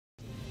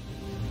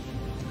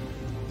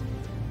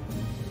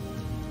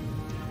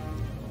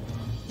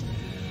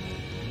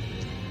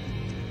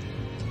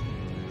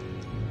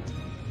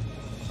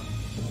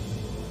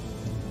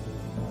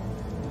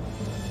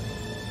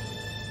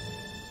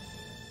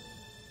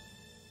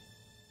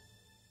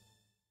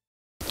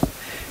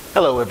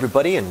Hello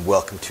everybody and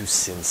welcome to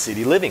Sin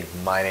City Living.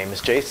 My name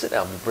is Jason.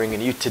 I'm bringing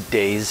you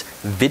today's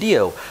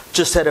video.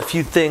 Just had a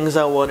few things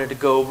I wanted to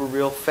go over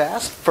real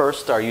fast.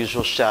 First, our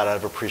usual shout out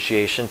of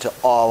appreciation to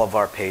all of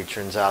our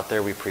patrons out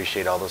there. We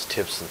appreciate all those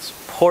tips and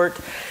support,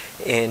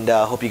 and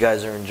hope you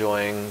guys are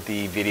enjoying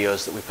the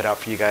videos that we put out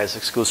for you guys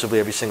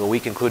exclusively every single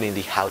week, including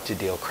the How to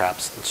Deal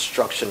Craps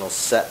instructional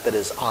set that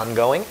is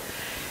ongoing.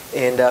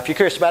 And if you're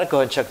curious about it, go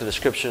ahead and check the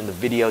description of the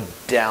video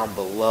down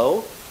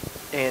below.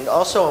 And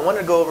also, I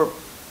wanted to go over,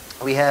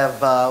 we've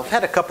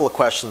had a couple of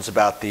questions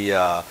about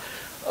the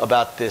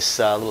this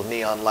little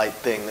neon light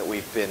thing that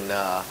we've been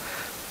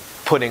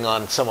putting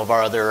on some of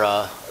our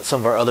other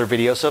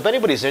videos. So if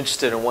anybody's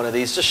interested in one of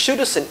these, just shoot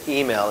us an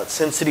email at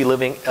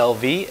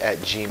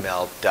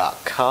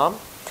sincityliving.lv@gmail.com.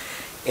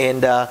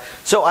 And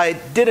so I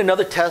did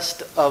another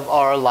test of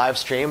our live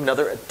stream,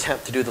 another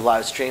attempt to do the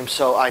live stream.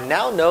 So I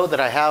now know that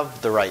I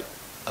have the right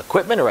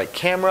equipment, the right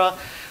camera,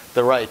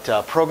 the right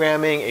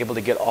programming, able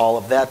to get all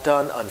of that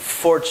done.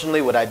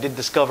 Unfortunately, what I did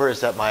discover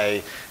is that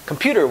my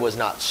computer was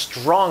not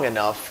strong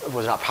enough,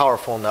 was not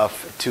powerful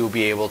enough to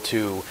be able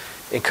to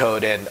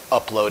encode and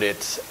upload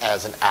it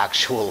as an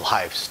actual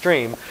live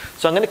stream.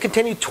 So I'm going to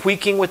continue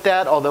tweaking with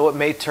that, although it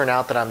may turn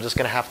out that I'm just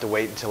going to have to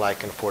wait until I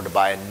can afford to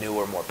buy a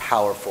newer, more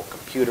powerful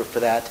computer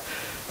for that.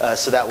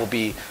 So that will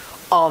be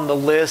on the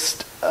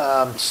list.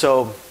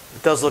 So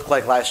it does look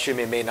like live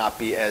streaming may not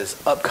be as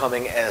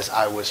upcoming as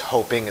I was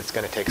hoping. It's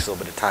going to take us a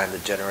little bit of time to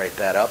generate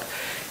that up.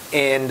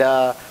 And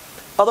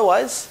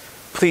otherwise,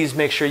 please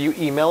make sure you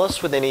email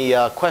us with any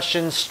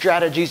questions,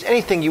 strategies,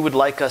 anything you would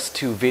like us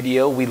to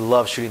video. We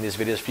love shooting these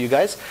videos for you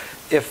guys.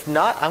 If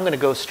not, I'm going to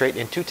go straight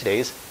into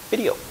today's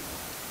video.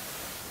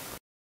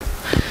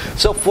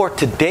 So for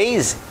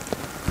today's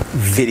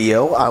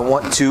video, I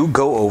want to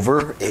go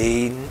over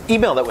an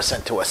email that was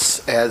sent to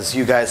us. As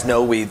you guys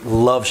know, we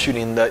love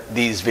shooting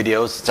these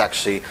videos. It's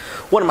actually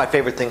one of my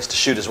favorite things to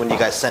shoot is when you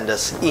guys send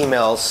us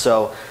emails.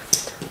 So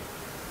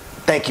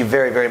thank you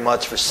very, very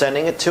much for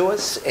sending it to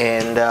us.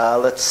 And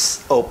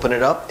let's open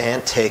it up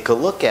and take a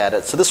look at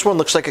it. So this one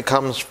looks like it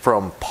comes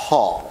from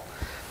Paul.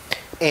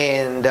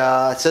 And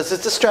it says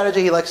it's a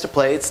strategy he likes to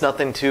play. It's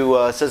nothing too,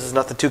 it says it's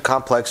nothing too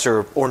complex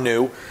or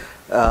new.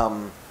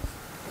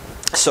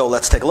 So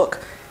let's take a look.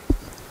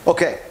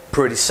 Okay,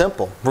 pretty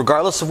simple.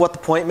 Regardless of what the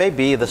point may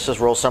be, let's just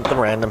roll something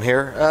random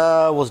here.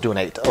 We'll do an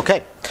 8.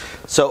 Okay,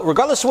 so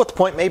regardless of what the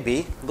point may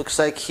be, looks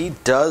like he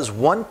does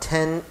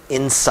 110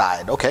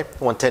 inside. Okay,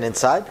 110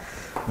 inside.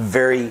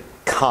 Very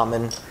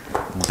common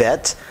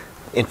bet.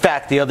 In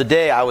fact, the other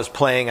day I was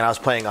playing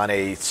on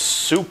a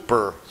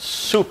super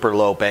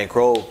low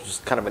bankroll,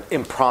 just kind of an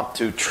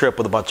impromptu trip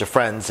with a bunch of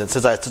friends. And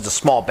since I had such a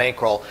small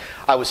bankroll,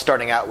 I was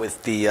starting out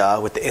with the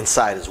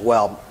inside as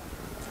well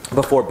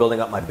before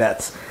building up my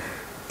bets.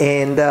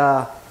 And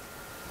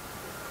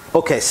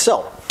okay,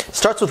 so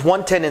starts with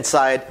 110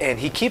 inside, and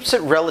he keeps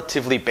it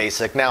relatively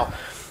basic. Now,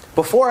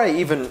 before I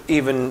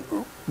even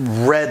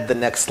read the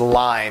next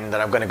line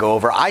that I'm going to go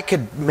over, I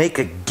could make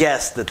a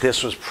guess that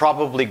this was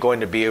probably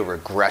going to be a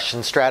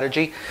regression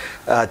strategy.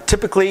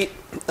 Typically,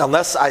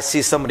 unless I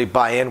see somebody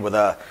buy in with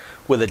a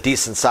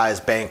decent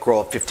sized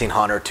bankroll of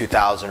 1,500,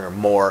 2,000 or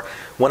more,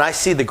 when I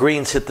see the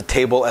greens hit the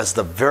table as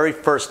the very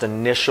first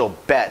initial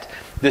bet,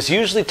 this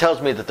usually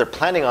tells me that they're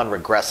planning on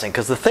regressing,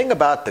 because the thing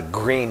about the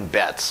green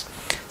bets,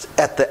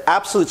 at the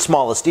absolute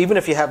smallest, even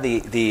if you have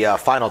the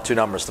final two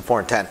numbers, the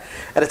 4 and 10,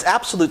 at its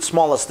absolute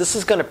smallest, this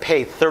is going to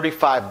pay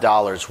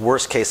 $35,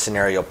 worst case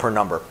scenario, per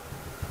number.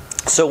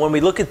 So when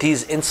we look at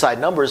these inside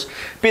numbers,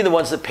 being the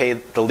ones that pay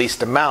the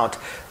least amount,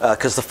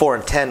 because the 4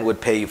 and 10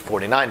 would pay you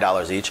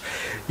 $49 each,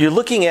 you're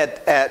looking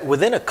at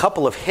within a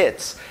couple of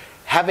hits,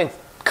 having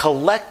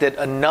collected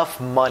enough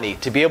money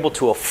to be able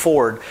to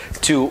afford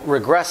to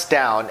regress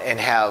down and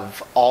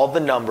have all the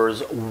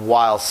numbers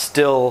while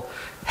still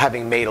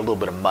having made a little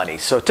bit of money.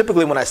 So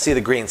typically when I see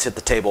the greens hit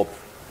the table,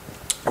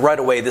 right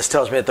away this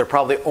tells me that they're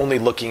probably only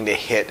looking to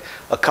hit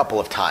a couple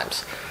of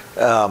times,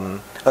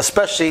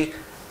 especially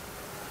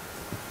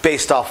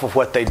based off of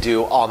what they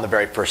do on the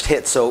very first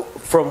hit. So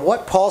from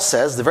what Paul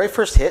says, the very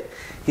first hit,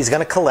 he's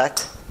going to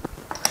collect.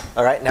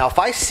 All right, now if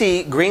I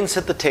see greens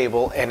hit the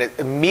table and it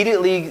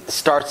immediately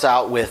starts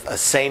out with a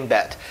same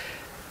bet,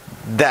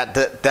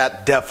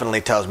 that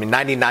definitely tells me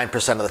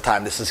 99% of the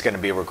time this is going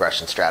to be a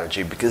regression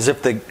strategy. Because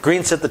if the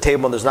greens hit the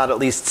table and there's not at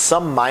least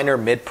some minor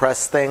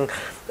mid-press thing,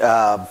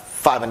 5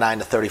 and 9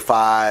 to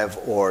 35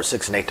 or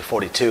 6 and 8 to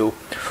 42,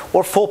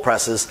 or full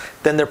presses,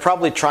 then they're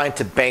probably trying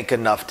to bank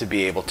enough to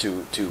be able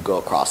to go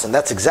across. And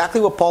that's exactly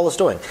what Paul is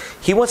doing.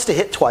 He wants to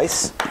hit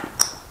twice,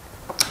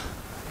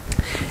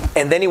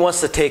 and then he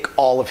wants to take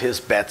all of his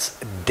bets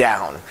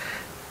down.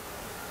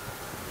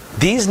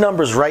 These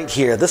numbers right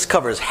here, this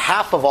covers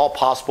half of all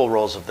possible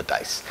rolls of the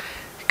dice.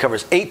 It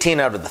covers 18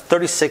 out of the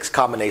 36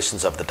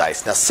 combinations of the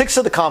dice. Now, 6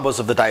 of the combos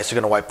of the dice are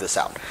going to wipe this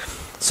out.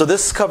 So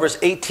this covers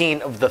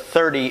 18 of the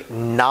 30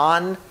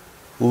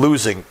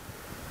 non-losing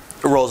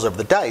rolls of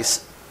the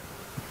dice.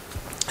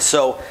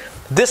 So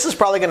this is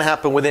probably going to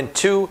happen within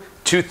 2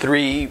 to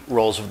 3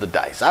 rolls of the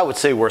dice. I would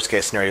say worst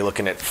case scenario, you're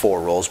looking at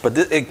 4 rolls, but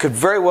it could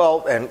very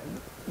well, and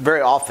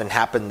very often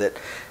happen that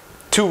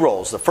two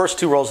rolls, the first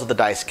two rolls of the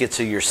dice gets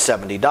you your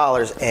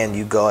 $70, and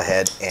you go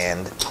ahead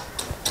and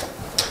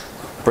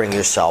bring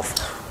yourself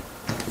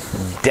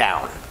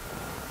down.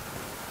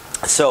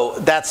 So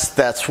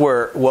that's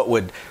where what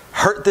would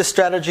hurt this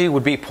strategy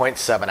would be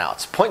 0.7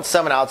 outs.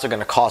 0.7 outs are going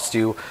to cost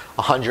you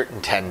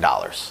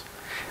 $110.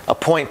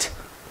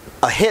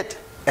 A hit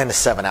and a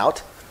 7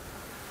 out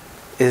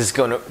is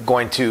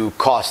going to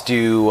cost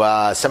you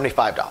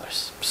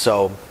 $75.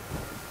 So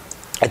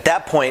at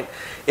that point,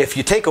 if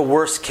you take a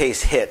worst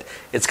case hit,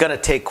 it's going to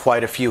take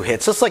quite a few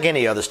hits. Just like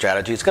any other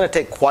strategy, it's going to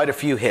take quite a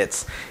few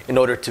hits in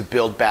order to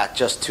build back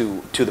just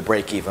to the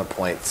break-even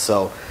point.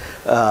 So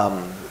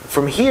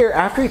from here,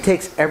 after he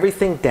takes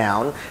everything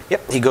down,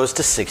 yep, he goes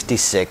to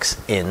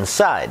 66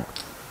 inside.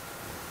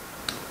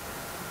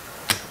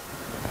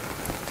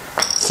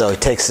 So he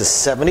takes his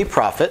 70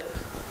 profit,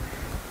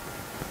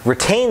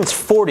 retains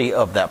 40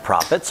 of that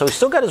profit, so he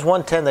still got his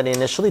 110 that he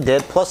initially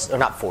did, plus, or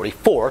not 40,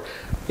 4.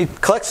 He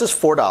collects his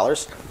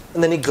 $4,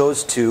 and then he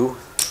goes to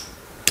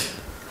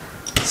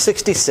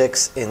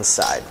 66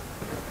 inside.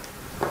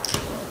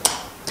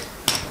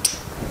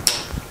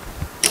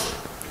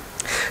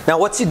 Now,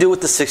 what's he do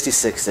with the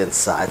 66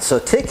 inside? So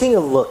taking a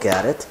look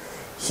at it,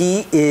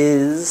 he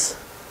is,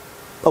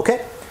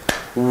 okay,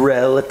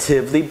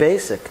 relatively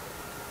basic.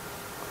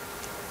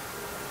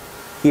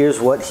 Here's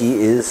what he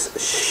is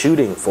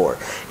shooting for.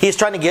 He's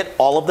trying to get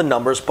all of the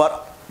numbers,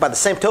 but by the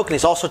same token,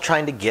 he's also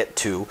trying to get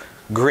to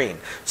green.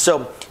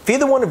 So if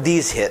either one of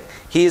these hit,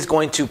 he is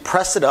going to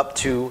press it up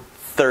to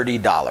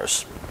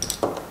 $30.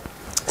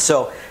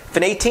 So if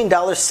an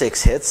 $18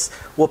 6 hits,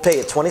 we'll pay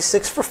it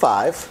 26 for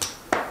 5,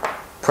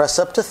 press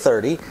up to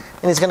 30, and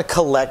he's going to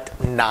collect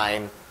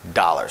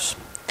 $9.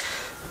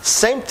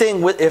 Same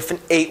thing with if an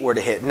 8 were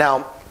to hit.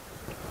 Now,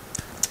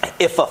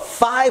 if a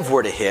 5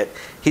 were to hit,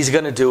 he's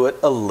going to do it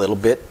a little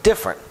bit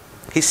different.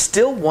 He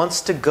still wants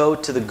to go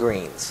to the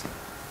greens,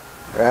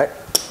 right?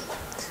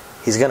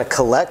 He's going to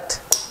collect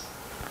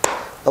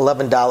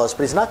 $11,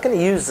 but he's not going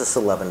to use this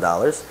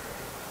 $11.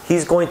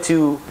 He's going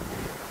to,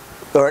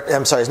 or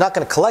I'm sorry, he's not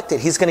going to collect it.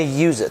 He's going to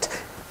use it.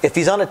 If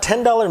he's on a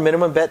 $10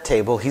 minimum bet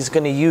table, he's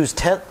going to use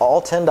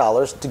all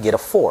 $10 to get a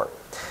 4.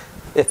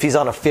 If he's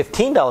on a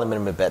 $15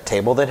 minimum bet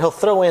table, then he'll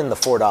throw in the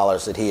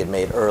 $4 that he had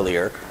made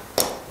earlier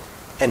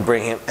and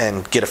bring him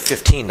and get a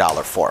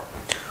 $15 for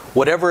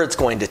whatever it's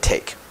going to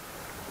take.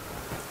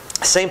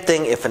 Same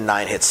thing if a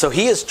 9 hits. So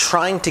he is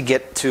trying to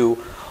get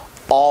to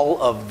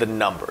all of the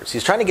numbers.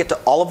 He's trying to get to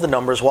all of the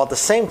numbers while at the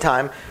same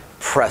time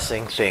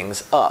pressing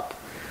things up.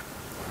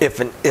 If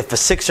a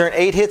 6 or an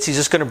 8 hits, he's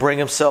just going to bring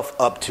himself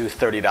up to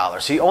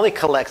 $30. He only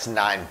collects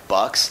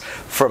 $9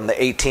 from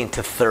the 18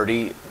 to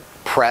 30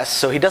 press,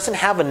 so he doesn't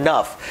have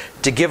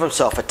enough to give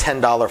himself a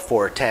 $10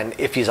 for a 10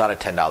 if he's on a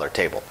 $10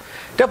 table.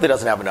 Definitely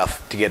doesn't have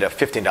enough to get a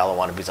 $15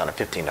 one if he's on a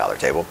 $15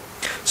 table.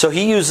 So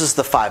he uses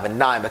the 5 and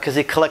 9 because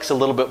he collects a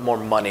little bit more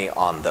money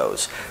on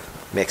those.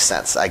 Makes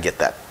sense. I get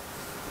that.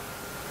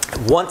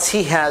 Once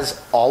he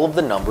has all of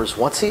the numbers,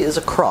 once he is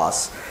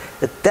across,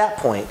 at that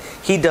point,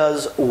 he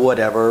does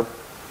whatever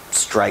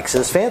strikes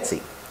his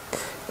fancy.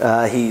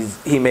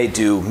 He may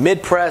do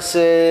mid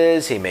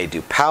presses, he may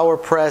do power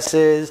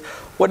presses,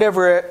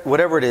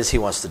 whatever it is he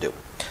wants to do.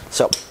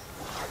 So,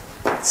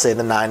 let's say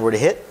the 9 were to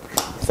hit,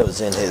 he throws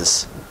in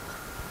his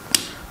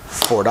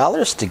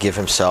 $4 to give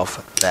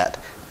himself that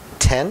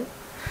 10.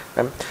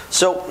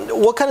 So,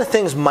 what kind of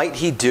things might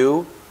he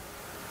do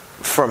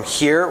from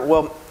here?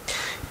 Well,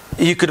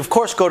 you could, of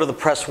course, go to the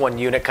press 1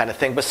 unit kind of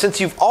thing, but since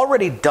you've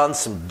already done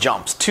some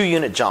jumps, 2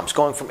 unit jumps,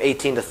 going from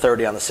 18 to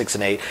 30 on the 6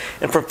 and 8,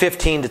 and from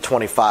 15 to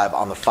 25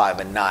 on the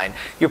 5 and 9,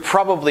 you're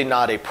probably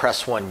not a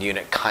press 1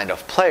 unit kind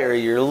of player.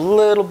 You're a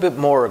little bit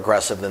more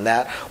aggressive than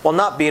that, while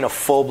not being a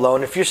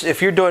full-blown.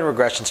 If you're doing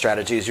regression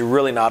strategies, you're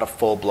really not a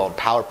full-blown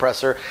power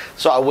presser,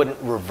 so I wouldn't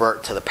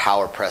revert to the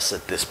power press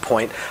at this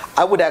point.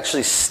 I would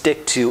actually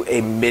stick to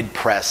a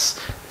mid-press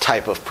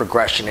type of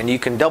progression, and you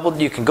can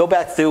go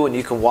back through and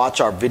you can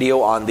watch our video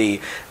on the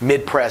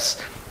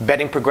mid-press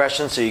betting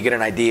progression so you get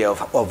an idea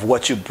of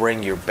what you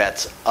bring your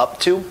bets up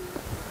to.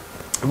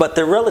 But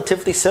they're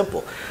relatively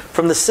simple.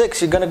 From the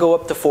 6, you're going to go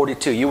up to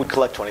 42. You would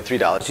collect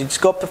 $23. You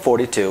just go up to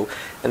 42,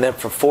 and then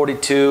from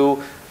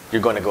 42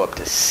 you're going to go up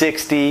to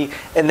 60,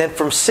 and then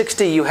from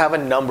 60 you have a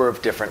number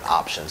of different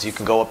options. You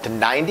can go up to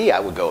 90, I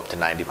would go up to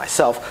 90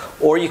 myself,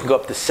 or you can go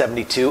up to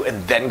 72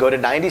 and then go to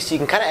 90, so you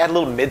can kind of add a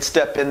little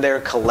mid-step in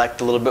there,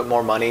 collect a little bit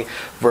more money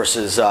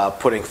versus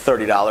putting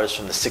 $30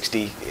 from the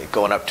 60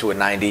 going up to a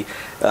 90,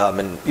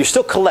 and you're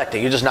still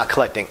collecting, you're just not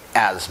collecting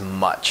as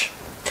much.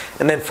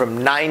 And then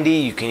from 90,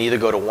 you can either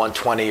go to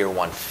 120 or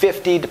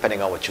 150,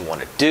 depending on what you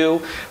want to do.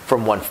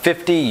 From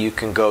 150, you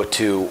can go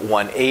to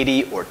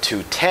 180 or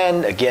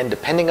 210, again,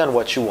 depending on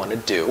what you want to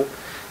do.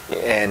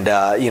 And,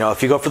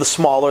 if you go for the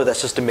smaller,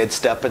 that's just a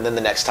mid-step, and then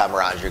the next time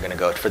around, you're going to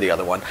go for the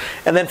other one.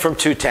 And then from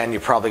 210, you're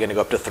probably going to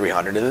go up to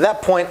 300. And at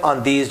that point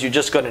on these, you're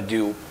just going to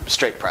do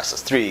straight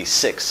presses, 300,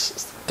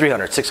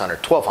 600,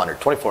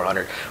 1200,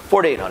 2400,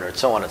 4800,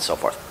 so on and so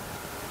forth.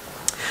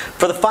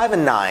 For the 5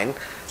 and 9,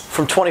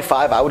 From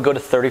 25, I would go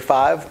to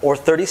 35 or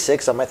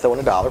 36. I might throw in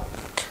a dollar.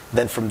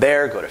 Then from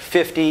there, go to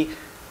 50,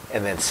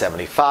 and then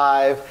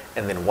 75,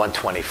 and then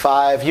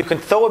 125. You can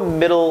throw a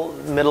middle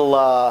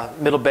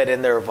bet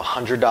in there of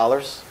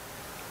 $100,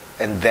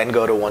 and then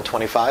go to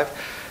 125.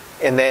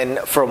 And then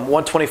from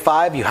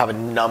 125, you have a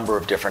number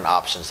of different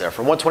options there.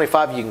 From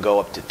 125, you can go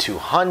up to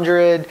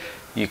 200.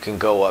 You can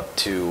go up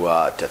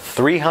to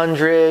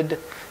 300. You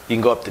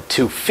can go up to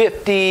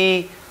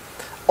 250.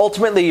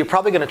 Ultimately, you're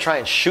probably going to try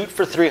and shoot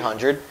for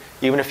 300,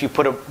 even if you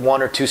put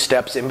one or two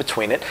steps in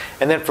between it.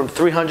 And then from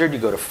 300, you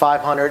go to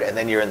 500, and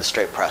then you're in the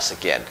straight press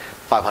again.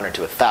 500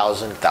 to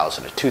 1,000,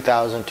 1,000 to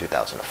 2,000,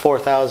 2,000 to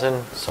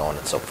 4,000, so on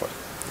and so forth.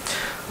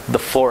 The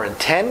 4 and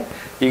 10,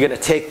 you're going to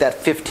take that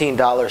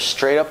 $15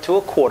 straight up to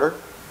a quarter.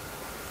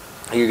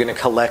 You're going to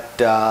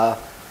collect,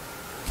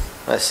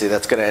 let's see,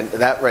 that's going to,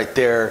 that right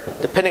there,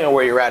 depending on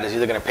where you're at, is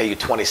either going to pay you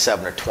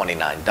 $27 or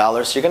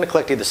 $29. So you're going to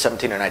collect either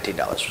 $17 or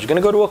 $19. So you're going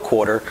to go to a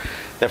quarter.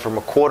 Then from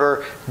a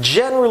quarter,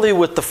 generally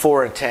with the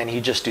 4 and 10,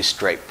 you just do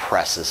straight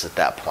presses at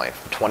that point.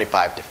 From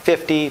 25 to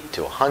 50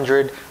 to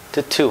 100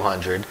 to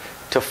 200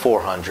 to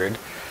 400.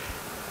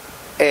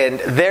 And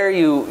there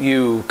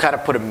you kind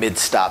of put a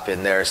mid-stop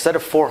in there. Instead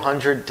of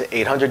 400 to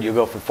 800, you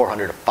go from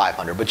 400 to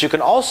 500. But you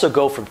can also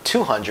go from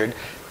 200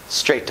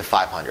 straight to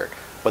 500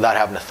 without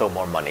having to throw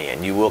more money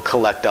in. You will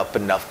collect up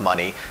enough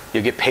money.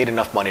 You'll get paid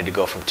enough money to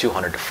go from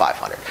 200 to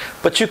 500.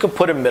 But you can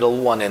put a middle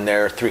one in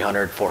there,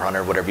 300,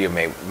 400, whatever you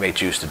may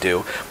choose to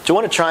do. But you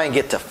want to try and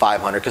get to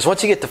 500, because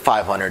once you get to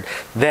 500,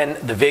 then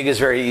the vig is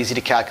very easy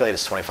to calculate.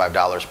 It's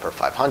 $25 per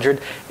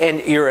 500. And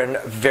you're in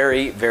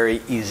very,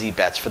 very easy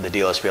bets for the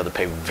dealers to be able to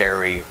pay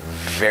very,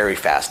 very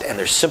fast. And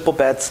they're simple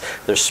bets.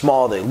 They're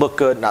small. They look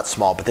good. Not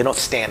small, but they don't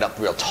stand up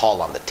real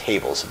tall on the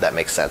tables, if that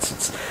makes sense.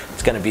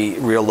 It's going to be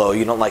real low.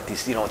 You don't like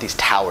these, you don't want these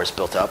towers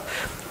built up.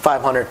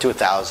 500 to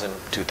 1,000,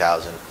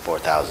 2,000,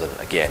 4,000.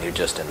 Again, you're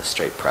just in the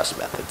straight press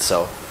method.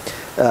 So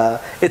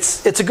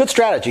it's a good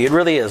strategy. It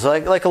really is.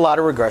 Like a lot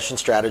of regression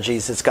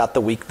strategies, it's got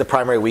the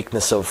primary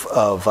weakness of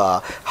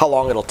how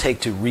long it'll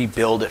take to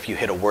rebuild if you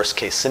hit a worst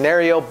case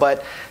scenario.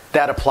 But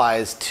that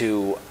applies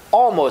to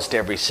almost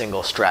every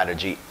single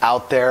strategy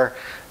out there.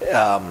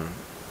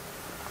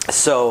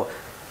 So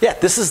yeah,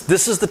 this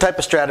is the type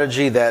of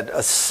strategy that,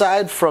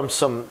 aside from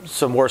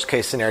some worst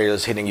case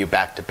scenarios hitting you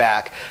back to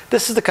back,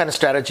 this is the kind of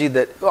strategy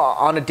that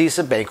on a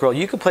decent bankroll,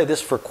 you can play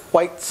this for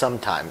quite some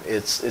time.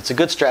 It's a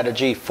good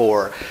strategy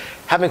for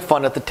having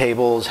fun at the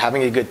tables,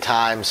 having a good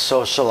time,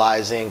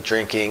 socializing,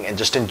 drinking, and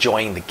just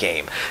enjoying the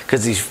game.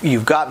 Because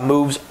you've got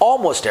moves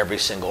almost every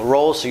single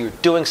roll, so you're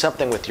doing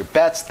something with your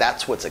bets.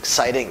 That's what's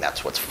exciting.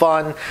 That's what's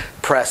fun.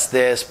 Press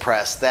this,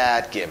 press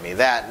that, give me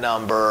that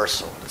number,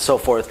 so on and so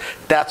forth.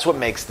 That's what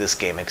makes this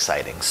game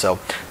exciting. So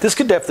this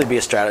could definitely be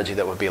a strategy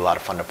that would be a lot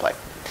of fun to play.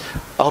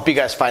 I hope you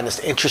guys find this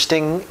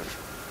interesting,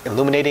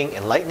 illuminating,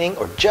 enlightening,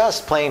 or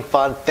just plain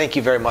fun. Thank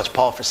you very much,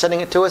 Paul, for sending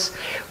it to us.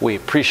 We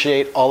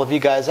appreciate all of you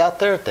guys out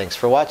there. Thanks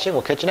for watching.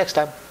 We'll catch you next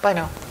time. Bye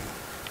now.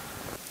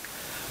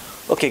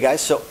 Okay,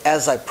 guys, so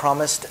as I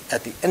promised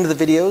at the end of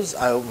the videos,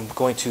 I'm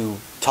going to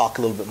talk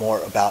a little bit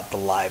more about the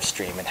live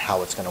stream and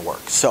how it's going to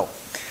work. So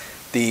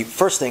the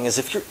first thing is,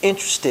 if you're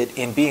interested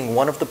in being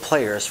one of the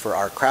players for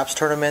our craps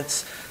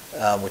tournaments,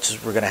 which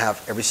is we're going to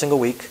have every single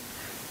week,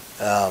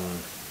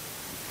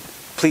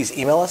 please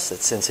email us at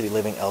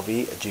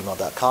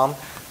sincityliving.lv@gmail.com.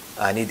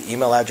 I need the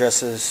email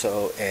addresses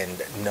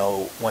and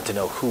want to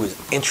know who is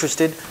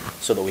interested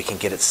so that we can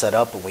get it set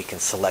up and we can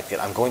select it.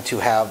 I'm going to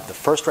have the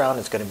first round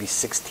is going to be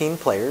 16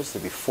 players.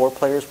 There'll be 4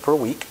 players per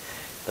week.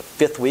 The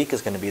 5th week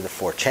is going to be the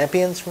 4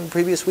 champions from the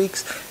previous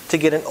weeks to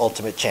get an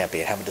ultimate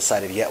champion. Haven't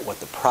decided yet what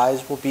the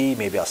prize will be.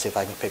 Maybe I'll see if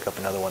I can pick up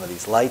another one of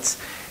these lights.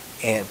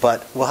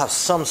 But we'll have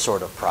some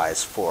sort of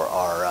prize for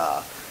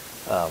our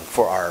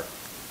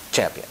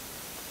champion.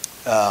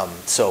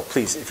 So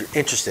please, if you're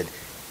interested,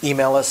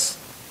 email us.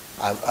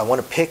 I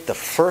want to pick the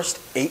first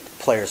 8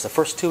 players, the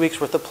first 2 weeks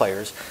worth of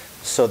players,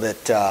 so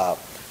that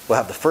we'll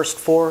have the first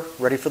 4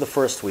 ready for the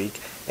first week,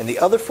 and the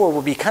other 4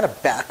 will be kind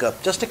of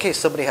backup, just in case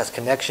somebody has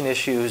connection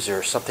issues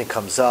or something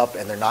comes up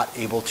and they're not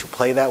able to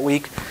play that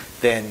week.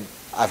 Then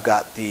I've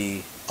got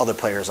the other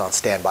players on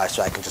standby,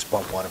 so I can just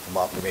bump one of them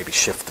up or maybe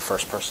shift the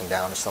first person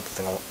down or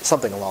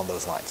something along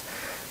those lines.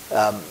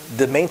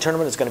 The main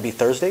tournament is going to be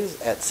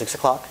Thursdays at 6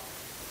 o'clock.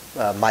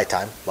 My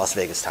time, Las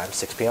Vegas time,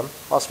 6 p.m.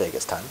 Las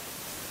Vegas time.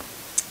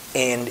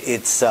 And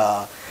it's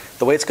the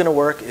way it's going to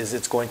work is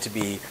it's going to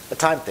be a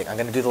time thing. I'm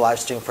going to do the live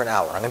stream for an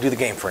hour. I'm going to do the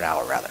game for an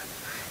hour, rather.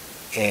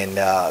 And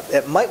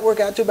it might work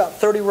out to about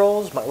 30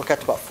 rolls, might work out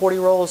to about 40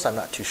 rolls. I'm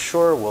not too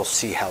sure. We'll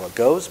see how it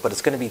goes. But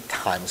it's going to be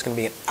time. It's going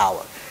to be an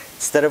hour.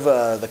 Instead of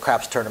the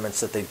craps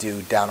tournaments that they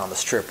do down on the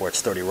strip where it's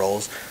 30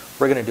 rolls,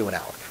 we're going to do an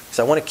hour.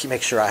 So I want to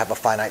make sure I have a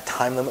finite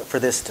time limit for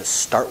this to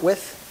start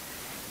with.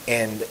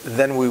 And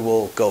then we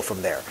will go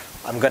from there.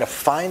 I'm going to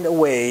find a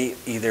way,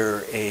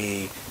 either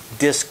a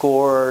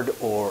Discord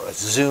or a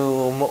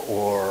Zoom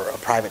or a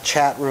private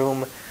chat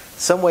room,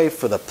 some way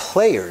for the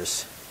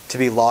players to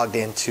be logged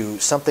into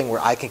something where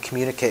I can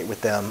communicate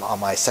with them on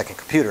my second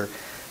computer,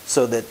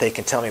 so that they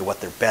can tell me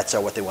what their bets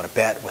are, what they want to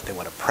bet, what they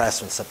want to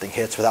press when something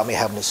hits, without me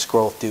having to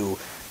scroll through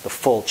the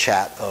full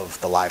chat of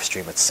the live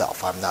stream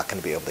itself. I'm not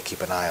going to be able to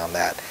keep an eye on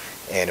that.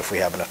 And if we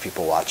have enough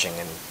people watching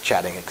and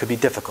chatting, it could be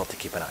difficult to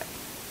keep an eye.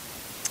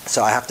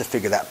 So I have to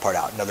figure that part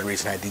out. Another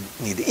reason I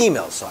need the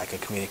emails, so I can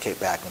communicate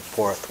back and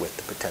forth with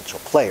the potential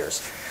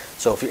players.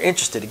 So if you're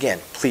interested,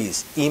 again,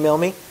 please email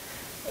me.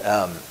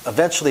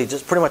 Eventually,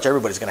 just pretty much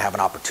everybody's going to have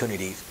an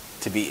opportunity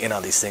to be in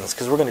on these things,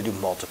 because we're going to do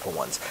multiple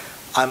ones.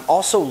 I'm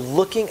also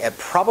looking at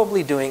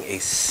probably doing a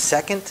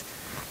second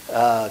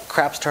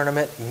craps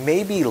tournament,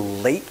 maybe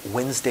late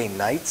Wednesday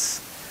nights,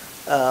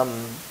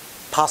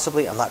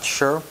 possibly, I'm not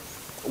sure,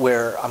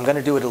 where I'm going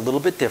to do it a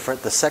little bit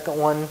different. The second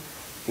one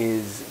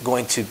is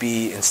going to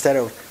be, instead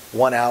of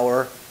 1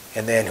 hour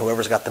and then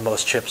whoever's got the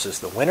most chips is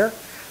the winner,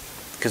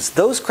 because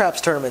those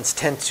craps tournaments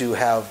tend to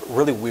have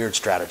really weird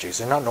strategies.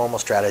 They're not normal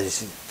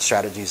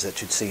strategies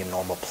that you'd see in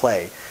normal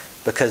play,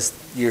 because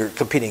you're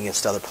competing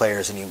against other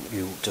players and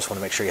you just want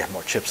to make sure you have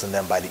more chips than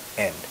them by the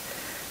end.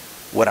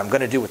 What I'm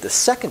going to do with the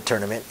second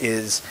tournament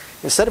is,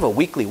 instead of a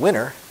weekly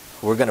winner,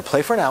 we're going to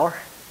play for an hour,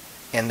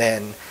 and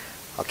then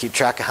I'll keep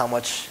track of how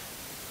much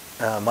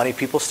money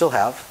people still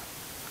have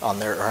on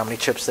there, or how many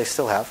chips they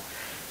still have.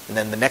 And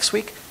then the next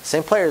week,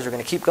 same players are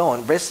going to keep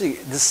going.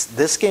 Basically,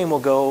 this game will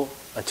go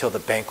until the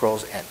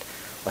bankrolls end,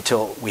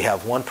 until we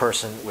have one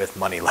person with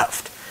money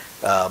left,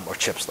 or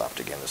chips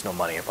left. Again, there's no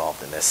money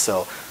involved in this.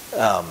 So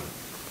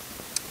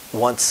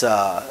once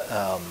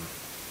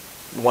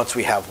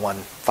we have one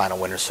final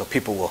winner, so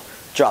people will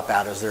drop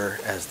out as their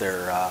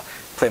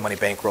play money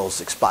bankrolls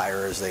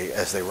expire,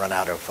 as they run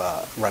out of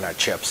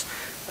chips.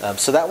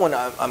 So that one,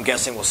 I'm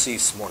guessing we'll see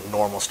some more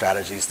normal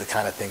strategies, the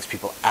kind of things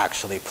people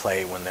actually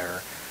play when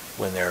they're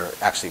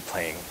actually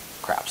playing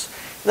craps.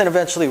 And then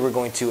eventually we're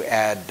going to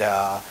add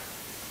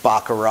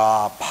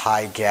baccarat,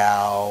 pai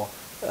gow,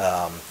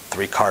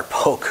 3-card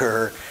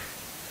poker,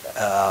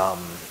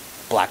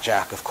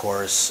 blackjack, of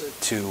course,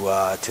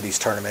 to these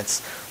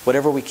tournaments.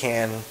 Whatever we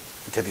can,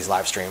 to these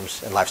live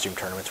streams and live stream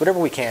tournaments, whatever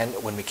we can,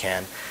 when we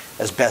can,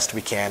 as best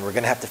we can. We're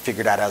going to have to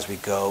figure it out as we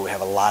go. We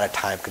have a lot of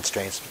time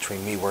constraints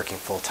between me working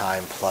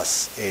full-time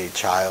plus a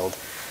child.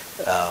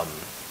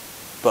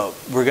 But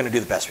we're going to do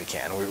the best we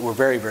can. We're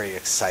very, very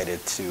excited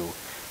to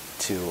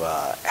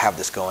have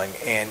this going.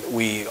 And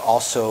we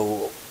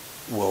also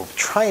will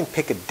try and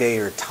pick a day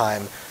or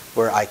time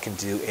where I can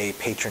do a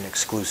patron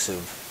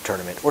exclusive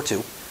tournament or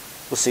two.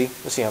 We'll see.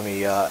 We'll see how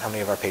many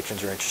of our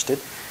patrons are interested,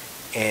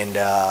 and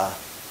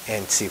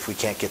see if we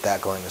can't get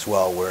that going as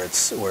well, where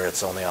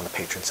it's only on the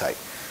patron site.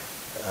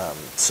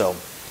 So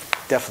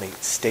definitely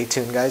stay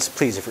tuned, guys.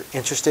 Please, if you're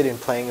interested in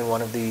playing in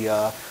one of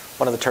the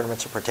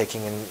tournaments or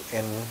partaking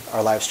in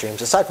our live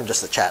streams, aside from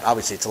just the chat,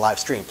 obviously it's a live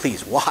stream.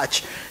 Please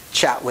watch,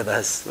 chat with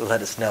us,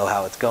 let us know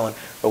how it's going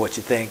or what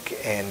you think,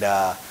 and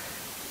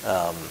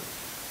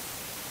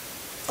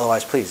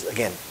otherwise, please,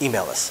 again,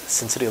 email us,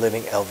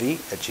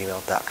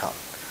 sincityliving.lv@gmail.com.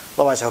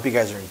 Otherwise, I hope you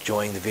guys are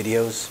enjoying the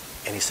videos.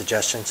 Any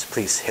suggestions,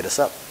 please hit us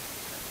up.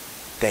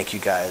 Thank you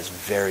guys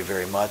very,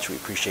 very much. We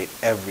appreciate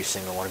every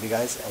single one of you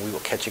guys, and we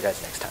will catch you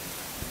guys next time.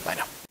 Bye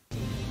now.